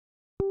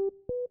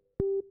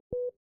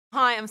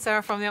Hi, I'm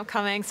Sarah from The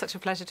Upcoming. Such a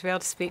pleasure to be able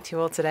to speak to you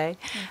all today.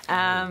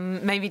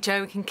 Maybe,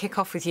 Joe, we can kick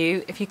off with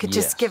you. If you could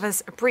just give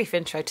us a brief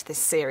intro to this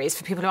series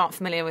for people who aren't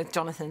familiar with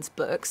Jonathan's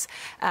books.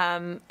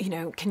 Can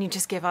you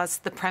just give us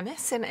the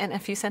premise in a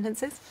few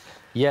sentences?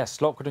 Yes,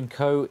 Lockwood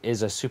Co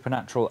is a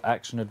supernatural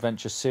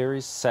action-adventure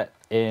series set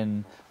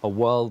in a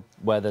world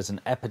where there's an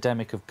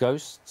epidemic of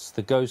ghosts.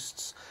 The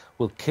ghosts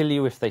will kill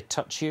you if they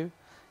touch you.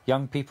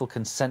 Young people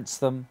can sense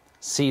them,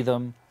 see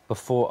them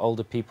before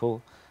older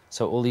people.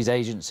 So all these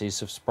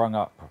agencies have sprung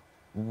up,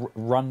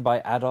 run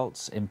by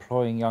adults,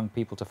 employing young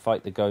people to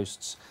fight the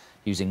ghosts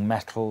using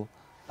metal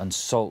and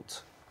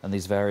salt and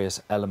these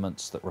various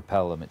elements that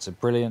repel them. It's a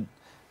brilliant,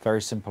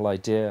 very simple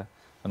idea,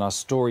 and our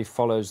story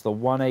follows the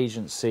one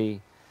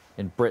agency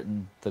in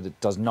Britain that it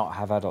does not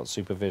have adult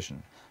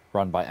supervision,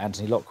 run by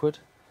Anthony Lockwood,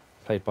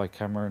 played by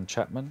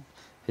Chapman,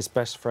 his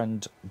best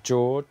friend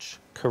George,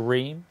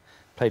 Kareem,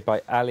 played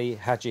by Ali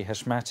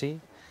Hadji-Heshmati,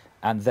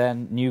 and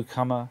then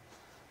newcomer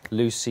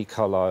Lucy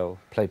Carlisle,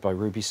 played by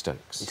Ruby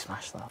Stokes. You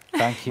smashed that.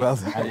 Thank you. Well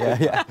done.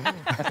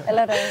 A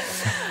lot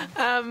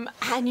of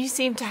and you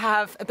seem to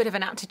have a bit of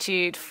an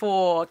aptitude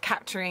for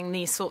capturing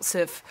these sorts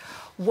of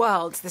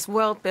worlds, this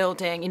world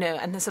building,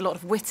 and there's a lot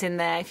of wit in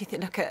there. If you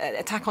look at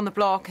Attack on the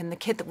Block and The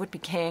Kid That Would Be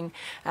King,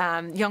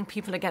 Young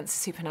People Against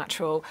the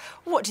Supernatural,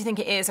 what do you think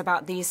it is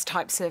about these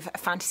types of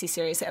fantasy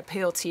series that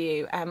appeal to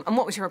you? And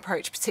what was your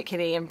approach,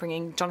 particularly in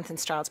bringing Jonathan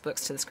Stroud's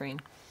books to the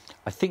screen?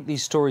 I think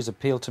these stories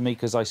appeal to me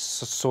because I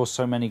saw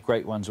so many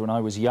great ones when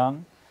I was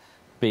young,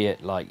 be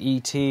it like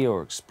E.T.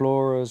 or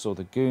Explorers or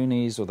The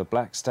Goonies or The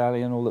Black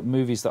Stallion, all the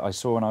movies that I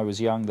saw when I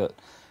was young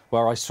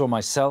where I saw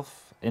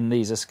myself in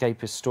these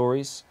escapist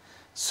stories.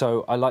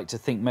 So I like to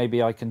think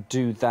maybe I can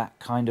do that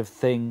kind of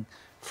thing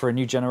for a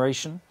new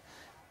generation.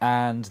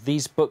 And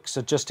these books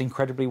are just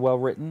incredibly well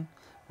written,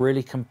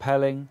 really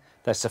compelling.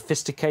 They're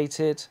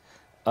sophisticated.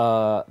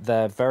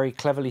 They're very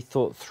cleverly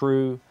thought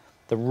through.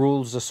 The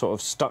rules are sort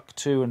of stuck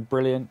to and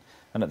brilliant.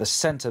 And at the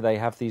centre, they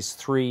have these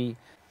three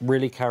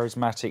really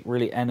charismatic,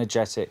 really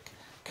energetic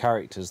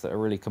characters that are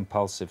really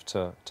compulsive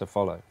to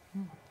follow.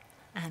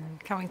 And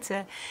coming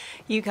to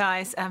you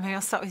guys, maybe I'll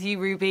start with you,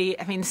 Ruby.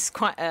 I mean, this is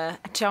quite a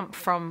jump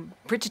from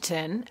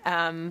Bridgerton,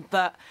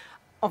 but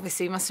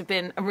obviously must have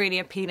been a really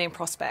appealing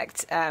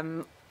prospect.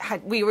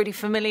 Were you already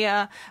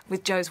familiar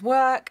with Joe's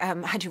work?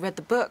 Had you read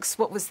the books?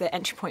 What was the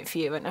entry point for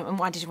you, and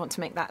why did you want to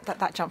make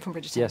that jump from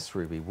Bridgerton? Yes,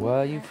 Ruby,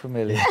 were you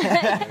familiar?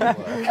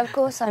 Of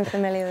course I'm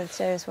familiar with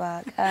Joe's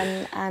work,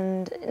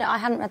 and I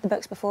hadn't read the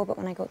books before, but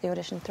when I got the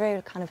audition through,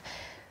 I kind of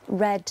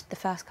read the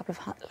first couple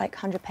of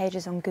 100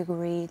 pages on Google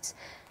Reads,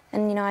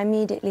 and I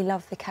immediately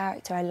loved the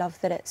character. I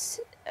love that it's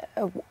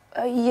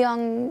a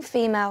young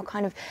female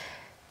kind of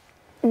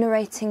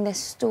narrating this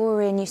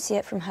story, and you see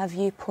it from her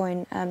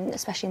viewpoint,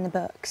 especially in the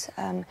books.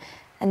 And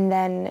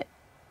then,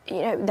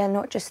 they're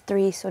not just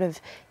three sort of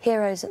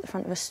heroes at the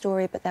front of a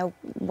story, but they're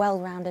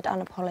well-rounded,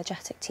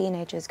 unapologetic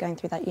teenagers going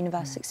through that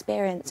universal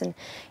experience. And,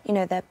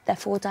 they're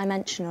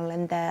four-dimensional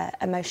in their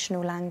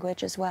emotional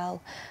language as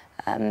well.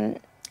 And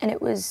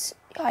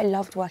I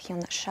loved working on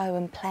that show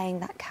and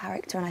playing that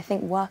character, and I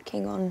think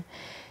working on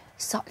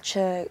such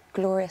a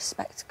glorious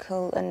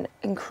spectacle and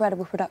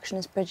incredible production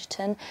as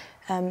Bridgerton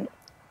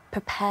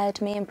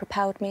prepared me and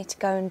propelled me to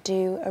go and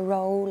do a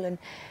role and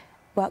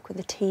work with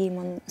the team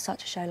on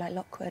such a show like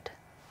Lockwood.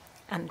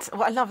 And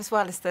what I love as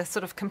well is the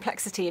sort of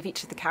complexity of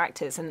each of the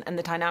characters and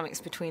the dynamics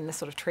between the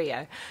sort of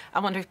trio. I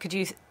wonder, could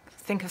you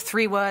think of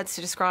 3 words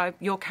to describe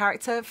your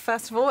character,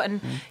 first of all, and,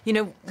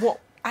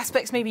 what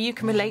aspects maybe you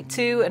can relate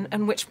to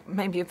and which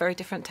maybe are very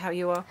different to how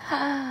you are?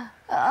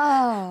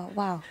 Oh,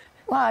 wow.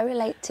 Well, I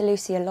relate to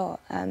Lucy a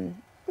lot.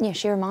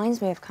 She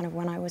reminds me of kind of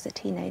when I was a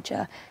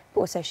teenager, but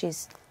also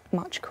she's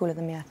much cooler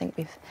than me. I think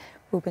we've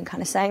all been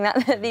kind of saying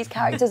that these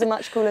characters are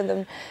much cooler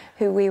than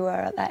who we were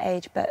at that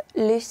age. But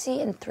Lucy,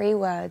 in 3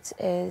 words,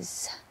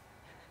 is...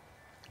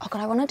 Oh,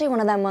 God, I want to do one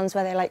of them ones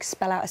where they,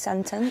 spell out a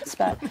sentence,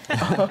 but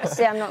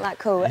see, I'm not that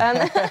cool.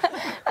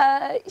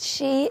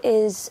 She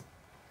is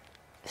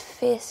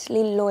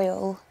fiercely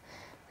loyal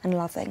and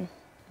loving.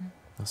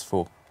 That's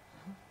 4.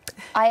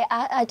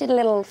 I did a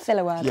little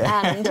filler word,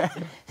 and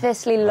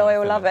fiercely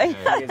loyal, loving.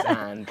 She is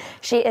and.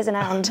 She is an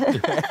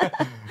and.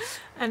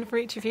 And for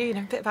each of you,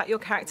 a bit about your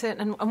character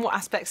and what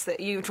aspects that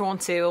you were drawn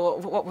to or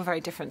what were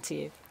very different to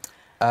you.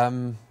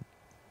 I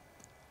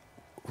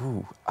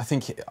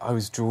think I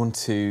was drawn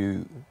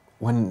to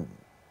when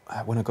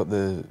I got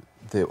the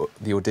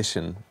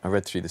audition. I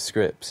read through the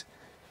script,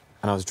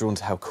 and I was drawn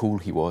to how cool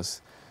he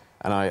was,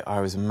 and I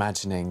was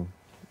imagining,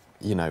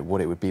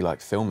 what it would be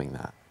like filming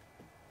that.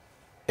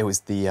 It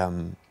was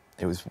the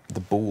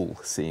ball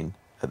scene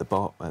at the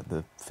bar at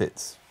the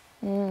Fitz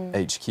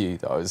HQ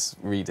that I was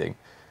reading.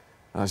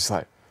 And I was just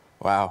like,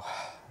 wow,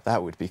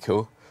 that would be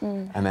cool.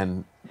 And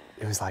then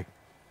it was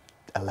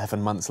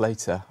 11 months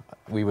later,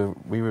 we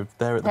were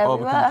there at the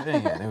Barbican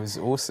doing it, and it was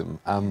awesome.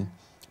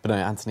 But no,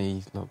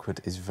 Anthony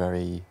Lockwood is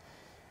very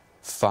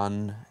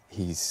fun.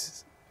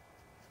 He's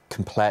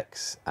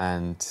complex,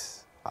 and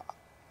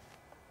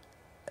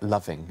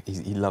loving.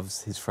 He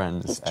loves his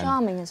friends. He's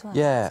charming as well.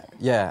 Yeah,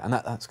 yeah, and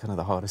that's kind of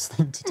the hardest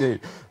thing to do.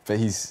 But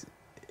he's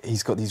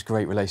got these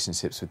great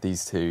relationships with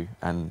these two,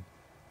 and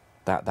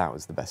that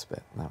was the best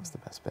bit. That was the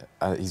best bit.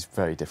 He's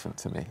very different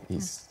to me.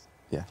 He's,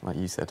 yeah, like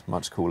you said,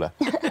 much cooler,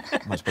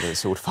 much better at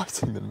sword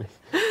fighting than me.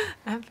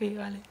 And for you,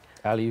 Ali?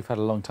 Ali, you've had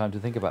a long time to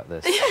think about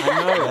this.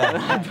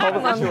 I know. I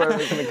wasn't sure where it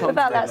was going to come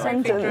About that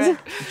from. sentence.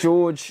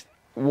 George,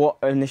 what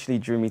initially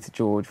drew me to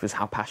George was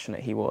how passionate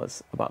he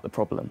was about the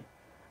problem,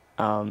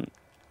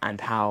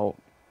 and how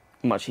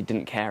much he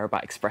didn't care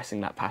about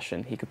expressing that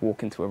passion. He could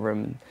walk into a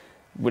room and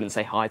wouldn't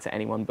say hi to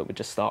anyone, but would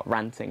just start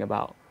ranting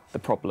about the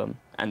problem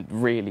and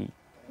really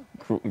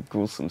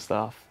gruesome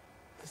stuff.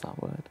 Is that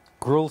a word?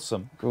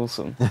 Gruesome.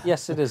 Gruesome.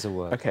 Yes, it is a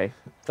word. Okay.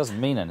 Doesn't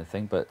mean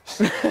anything, but...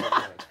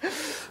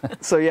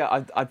 So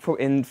yeah,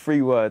 in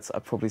 3 words,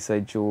 I'd probably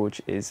say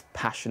George is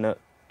passionate,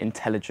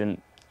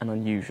 intelligent, and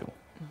unusual.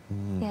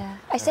 Yeah,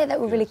 I say that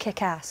would really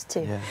kick ass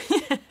too. Yeah.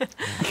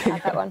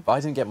 Have that one. But I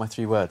didn't get my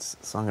 3 words,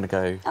 so I'm going to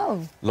go.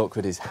 Oh.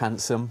 Lockwood is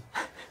handsome,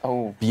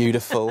 Oh,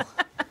 beautiful,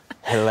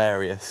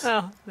 hilarious,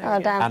 Oh, Oh,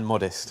 damn. and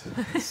modest.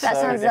 That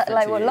sounds different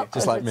like to what you. Lockwood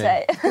Just like would me.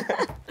 say.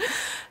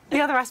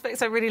 The other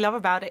aspects I really love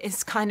about it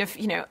is kind of,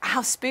 you know,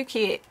 how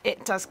spooky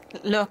it does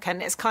look,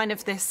 and it's kind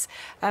of this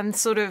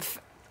sort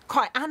of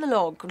quite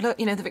analogue look,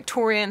 you know, the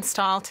Victorian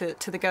style to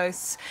the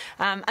ghosts,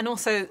 and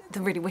also the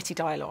really witty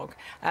dialogue.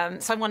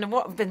 So I wonder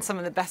what have been some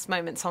of the best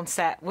moments on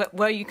set.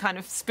 Were you kind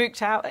of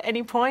spooked out at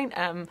any point?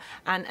 And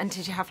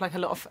did you have like a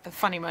lot of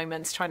funny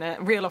moments trying to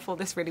reel off all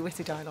this really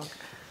witty dialogue?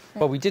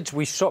 Well,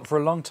 we shot for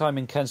a long time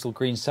in Kensal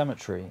Green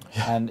Cemetery,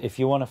 and if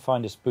you want to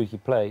find a spooky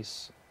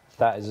place,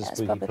 that is a That's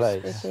spooky probably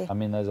place. spooky. I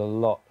mean, there's a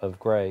lot of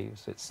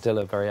graves. It's still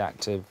a very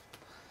active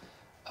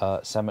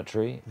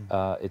cemetery.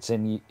 It's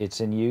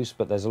in use,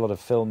 but there's a lot of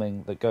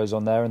filming that goes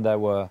on there, and there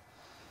were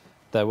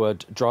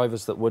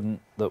drivers that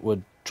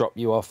would drop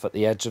you off at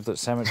the edge of the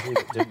cemetery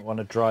that didn't want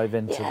to drive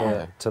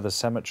into the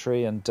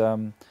cemetery,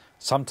 and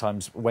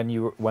sometimes when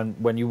you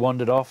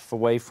wandered off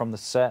away from the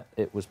set,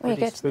 it was Well, you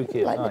pretty go to,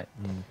 spooky like, at night.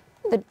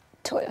 The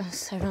toilets,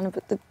 so random,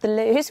 but the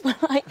loos were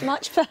like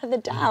much further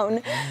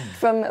down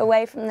from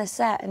away from the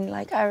set, and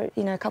like a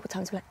couple of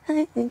times we're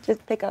like,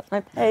 just pick up my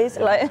pace,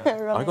 like.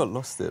 I got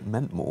lost at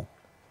Mentmore.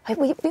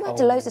 We went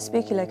to loads of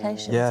spooky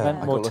locations. Yeah. I got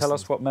Mentmore, lost tell in-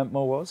 us what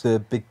Mentmore was. The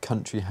big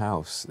country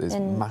house is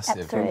In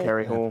massive. Ep3.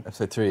 Perry Hall.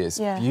 Episode 3 is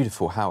Yeah. a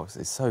beautiful house.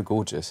 It's so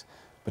gorgeous,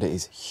 but it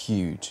is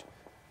huge.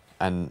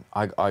 And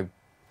I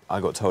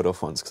got told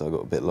off once because I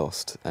got a bit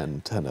lost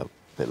and turned up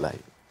a bit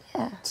late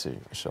Yeah. to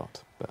a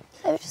shot. But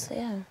It was just,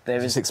 yeah. there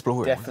Just is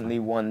exploring, definitely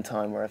one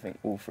time where I think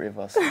all 3 of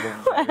us were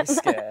very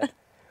scared,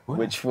 Where?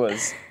 which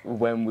was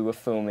when we were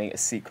filming a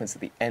sequence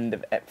at the end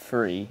of Ep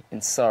 3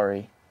 in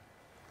Surrey,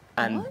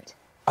 and What?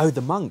 oh,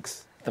 the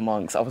monks. the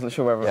monks. I wasn't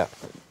sure whether. Yeah.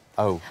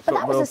 Oh, But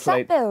that was Will a set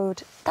played-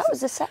 build. That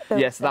was a set build.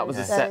 Yes, that was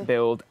a so- set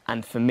build,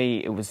 and for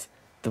me it was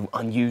the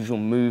unusual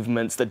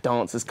movements, the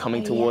dancers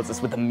coming Oh, towards us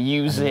yeah. with the and the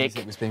music.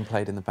 music was being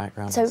played in the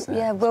background. So on set.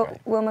 yeah, It was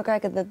Will great.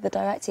 McGregor, the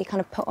director, he kind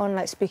of put on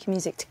like spooky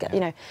music to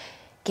get,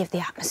 give the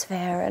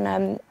atmosphere,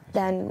 and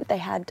then they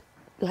had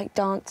like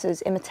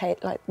dancers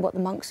imitate like what the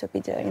monks would be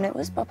doing, and it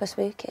was proper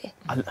spooky.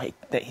 I like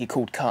that he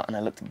called cut, and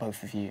I looked at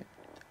both of you,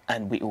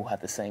 and we all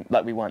had the same.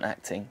 Like we weren't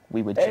acting,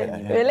 we were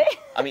genuine. Really?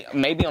 I mean,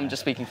 maybe I'm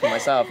just speaking for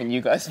myself, and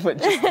you guys were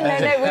just.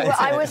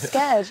 I was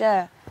scared.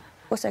 Yeah.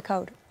 Also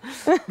cold.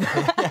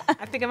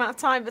 I think I'm out of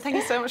time, but thank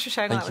you so much for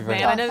sharing Thank that you with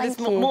me. very And I much. know there's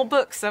Thank you. more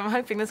books, so I'm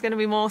hoping there's going to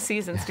be more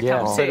seasons to Yeah,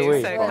 come so too. do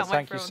we. So Well, can't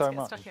thank wait for you everyone so to get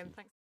much. stuck in.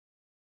 Thanks.